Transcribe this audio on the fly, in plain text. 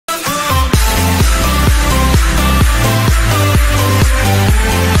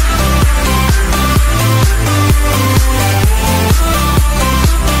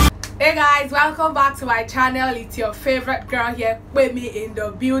welcome back to my channel. It's your favorite girl here with me in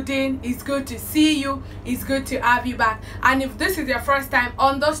the building. It's good to see you. It's good to have you back. And if this is your first time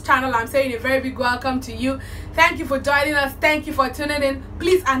on this channel, I'm saying a very big welcome to you. Thank you for joining us. Thank you for tuning in.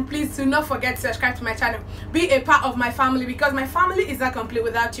 Please do not forget to subscribe to my channel. Be a part of my family, because my family is not complete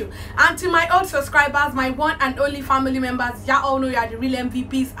without you. And to my old subscribers, my one and only family members, y'all all know you are the real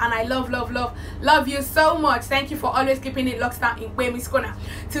MVPs, and I love you so much. Thank you for always keeping it locked down in Miss Corner.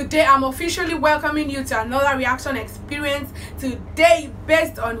 Today I'm officially welcoming you to another reaction experience. Today,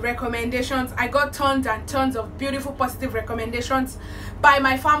 based on recommendations, I got tons and tons of beautiful positive recommendations by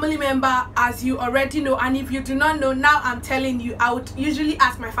my family member, as you already know. And if you do not know, now I'm telling you. I would usually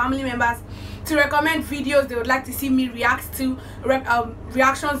ask my family members to recommend videos they would like to see me react to,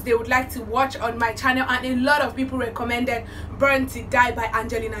 reactions they would like to watch on my channel, and a lot of people recommended Born to Die by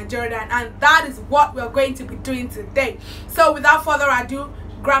Angelina Jordan, and that is what we're going to be doing today. So without further ado,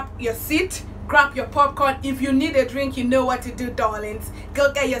 grab your seat, grab your popcorn. If you need a drink, you know what to do, darlings.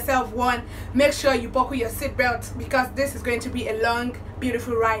 Go get yourself one. Make sure you buckle your seatbelt, because this is going to be a long,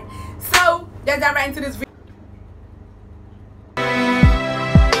 beautiful ride. So let's dive right into this video.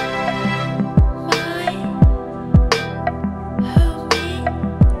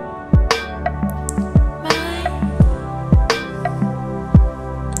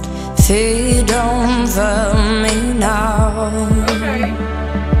 Feet don't fail me now. Okay.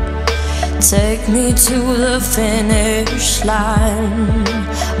 Take me to the finish line.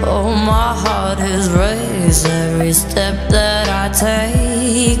 Oh, my heart is raised every step that I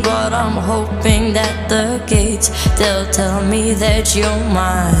take, but I'm hoping that the gates, they'll tell me that you're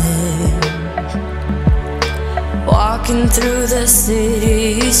mine. Walking through the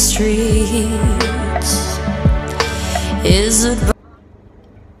city streets, is it?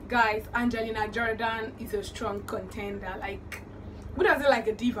 Guys, Angelina Jordan is a strong contender. Like, who doesn't like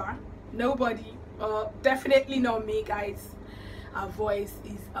a diva? Nobody. Definitely not me, guys. Her voice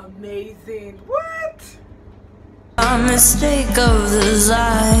is amazing. What? A mistake of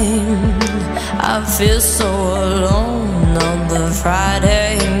design. I feel so alone on the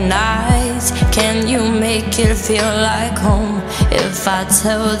Friday nights. Can you make it feel like home if I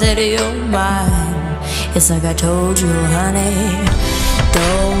tell that you're mine? It's like I told you, honey.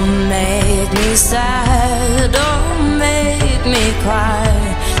 Don't make me sad, don't make me cry.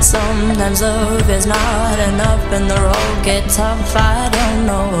 Sometimes love is not enough and the road gets tough. I don't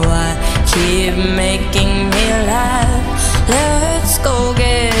know why. Keep making me laugh. Let's go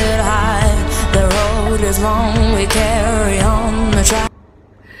get high. The road is long, we carry on the track.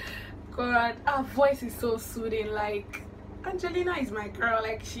 God, her voice is so soothing. Like, Angelina is my girl.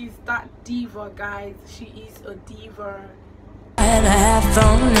 Like, she's that diva, guys. She is a diva. And I have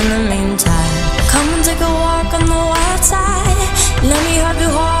fun in the meantime. Come and take a walk on the wild side. Let me hug you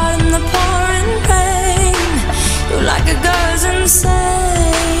hard in the pouring rain. You like a girl's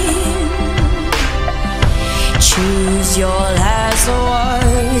insane. Choose your last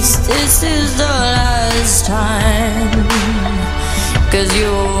words. This is the last time. 'Cause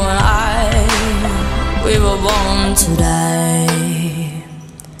you and I, we were born to die.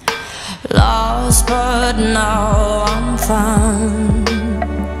 Lost, but now I'm found.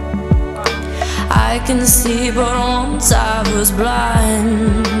 I can see, but once I was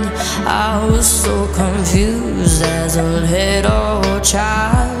blind. I was so confused as a little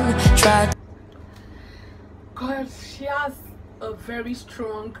child. God, she has a very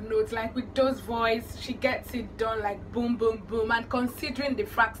strong note. Like, with those voice, she gets it done, like boom boom boom. And considering the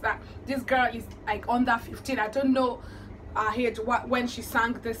fact that this girl is like under 15, I don't know her age when she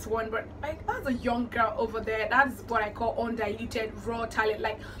sang this one, but like, that's a young girl over there. That's what I call undiluted raw talent.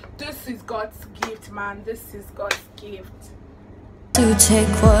 Like, this is God's gift, man. This is God's gift. To take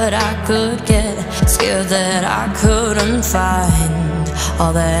what I could get, scared that I couldn't find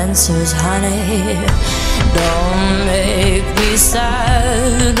all the answers, honey. Don't make me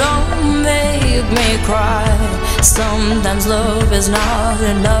sad, don't make me cry. Sometimes love is not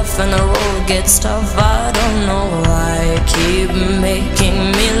enough and the road gets tough. I don't know why. Keep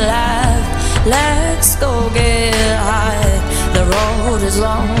making me laugh. Let's go get high. The road is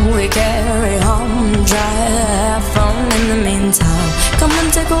long, we carry on dry. Have fun in the meantime. Come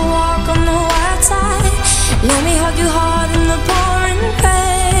and take a walk on the wild side. Let me hug you hard in the pouring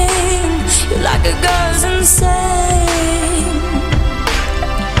rain. You like a girl's insane.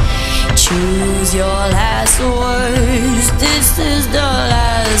 Choose your last words. This is the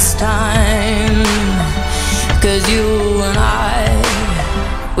last time. 'Cause you and I,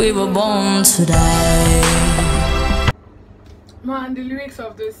 we were born to die. Man, the lyrics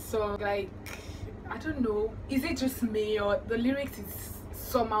of this song, like, I don't know, is it just me, or the lyrics is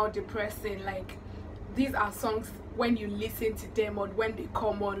somehow depressing. Like, these are songs when you listen to them or when they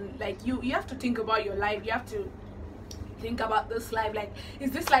come on, like you have to think about your life. You have to think about this life, like,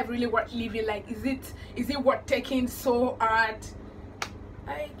 is this life really worth living? Like, is it worth taking so hard?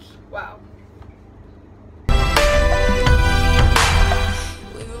 Like, wow. We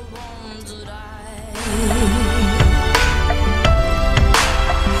were born to die.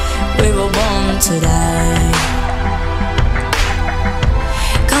 We were born to die.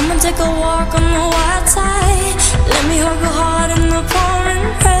 Come and take a walk on the wild side. Let me hold your heart in the pouring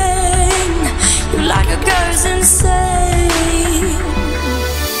rain. You like a girl's insane.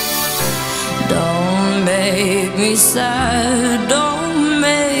 Don't make me sad, don't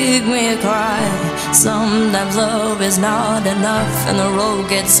make me cry. Sometimes love is not enough and the road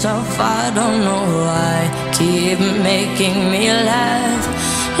gets tough. I don't know why. Keep making me laugh.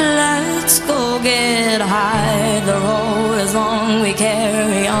 Let's go get high. The road is long, we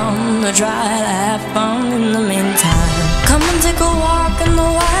carry on. We try to have fun in the meantime. Come and take a walk on the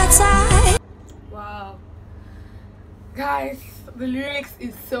wild side. Wow, guys, the lyrics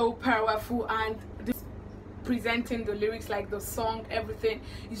is so powerful, and this presenting the lyrics, like the song, everything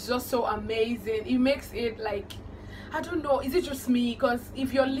is just so amazing. It makes it like, I don't know, is it just me? Because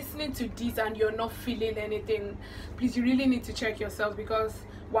if you're listening to this and you're not feeling anything, please, you really need to check yourself, because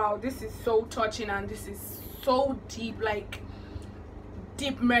wow, this is so touching and this is so deep, like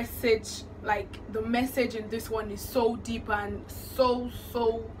deep message. Like, the message in this one is so deep and so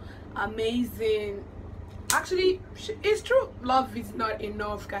amazing. Actually, it's true. Love is not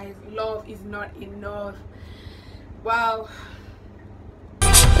enough, guys. Love is not enough. Wow.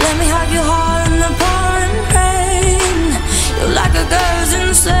 Let me have your heart in the pouring rain. You're like a girl's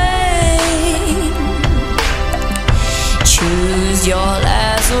insane. Choose your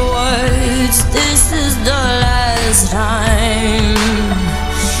last words. This is the last time.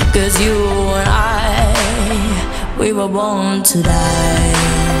 'Cause you and I, we were born to die.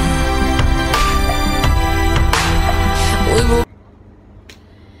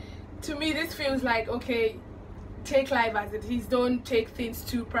 To me, this feels like, okay, take life as it is. Don't take things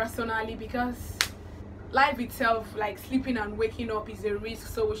too personally, because life itself, like sleeping and waking up, is a risk.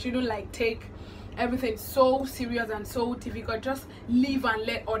 So we shouldn't like take everything so serious and so difficult. Just live and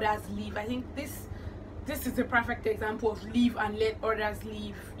let others live. I think this is a perfect example of live and let others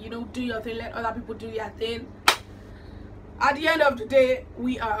live. You know, do your thing, let other people do their thing. At the end of the day,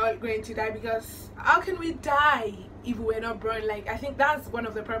 we are all going to die, because how can we die if we're not born? Like, I think that's one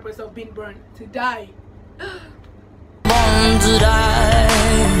of the purpose of being born, to die. Born to die.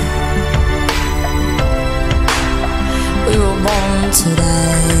 We were born to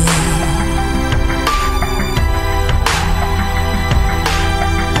die.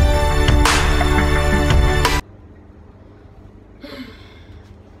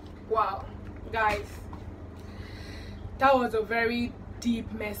 Wow, guys, that was a very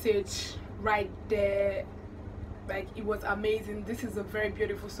deep message right there. Like, it was amazing. This is a very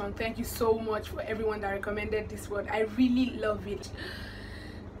beautiful song. Thank you so much for everyone that recommended this one. I really love it.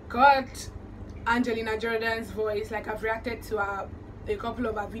 God, Angelina Jordan's voice, like, I've reacted to a couple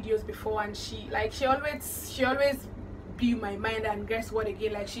of her videos before, and she always blew my mind. And guess what,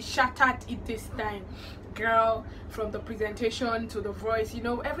 again, like, she shattered it this time. Girl, from the presentation to the voice, you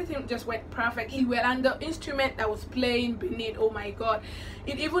know, everything just went perfectly well. And the instrument that was playing beneath, oh my god,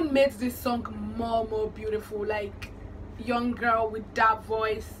 it even made this song more beautiful. Like, young girl with that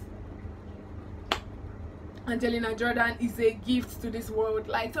voice, Angelina Jordan is a gift to this world.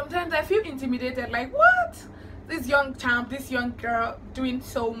 Like, sometimes I feel intimidated, like, what, this young champ, this young girl doing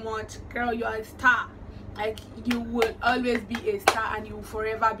so much. Girl, you are a star. Like, you will always be a star, and you will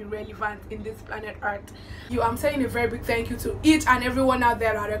forever be relevant in this planet Earth. I'm saying a very big thank you to each and everyone out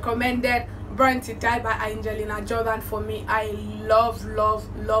there that recommended Born to Die by Angelina Jordan for me. I love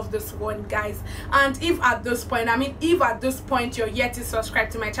this one, guys. And if at this point you're yet to subscribe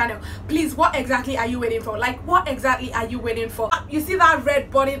to my channel, please, what exactly are you waiting for? Like, what exactly are you waiting for? You see that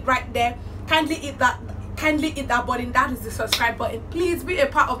red button right there? Kindly hit that button. That is the subscribe button. Please be a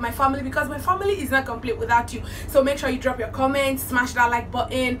part of my family, because my family is not complete without you. So make sure you drop your comments, smash that like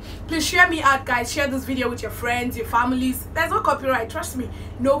button. Please share me out, guys. Share this video with your friends, your families. There's no copyright, trust me.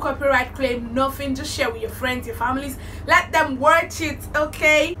 No copyright claim, nothing. Just share with your friends, your families. Let them watch it,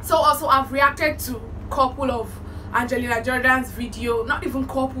 okay? So also, I've reacted to a couple of Angelina Jordan's video, not even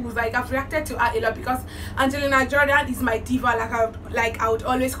couples, like, I've reacted to her a lot, because Angelina Jordan is my diva. I would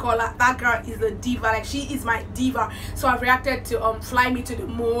always call her, that girl is a diva. Like, she is my diva. So I've reacted to Fly Me to the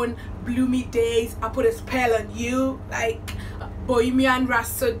Moon, Bloomy Days, I Put a Spell on You, like Bohemian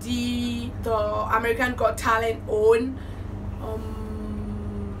Rhapsody, the American Got Talent own,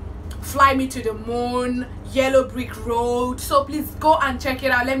 Fly Me to the Moon, Yellow Brick Road. So please go and check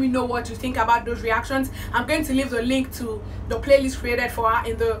it out. Let me know what you think about those reactions. I'm going to leave the link to the playlist created for her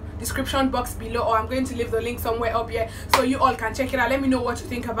in the description box below, or I'm going to leave the link somewhere up here so you all can check it out. Let me know what you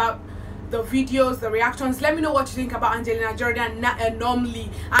think about the videos, the reactions. Let me know what you think about Angelina Jordan normally,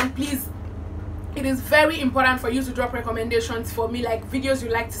 and please, it is very important for you to drop recommendations for me, like videos you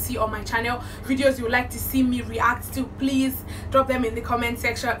like to see on my channel, videos you like to see me react to. Please drop them in the comment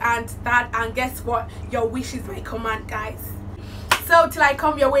section, and guess what, your wish is my command, guys. So till I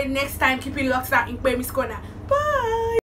come your way next time, keep it locked out in Miss Corner.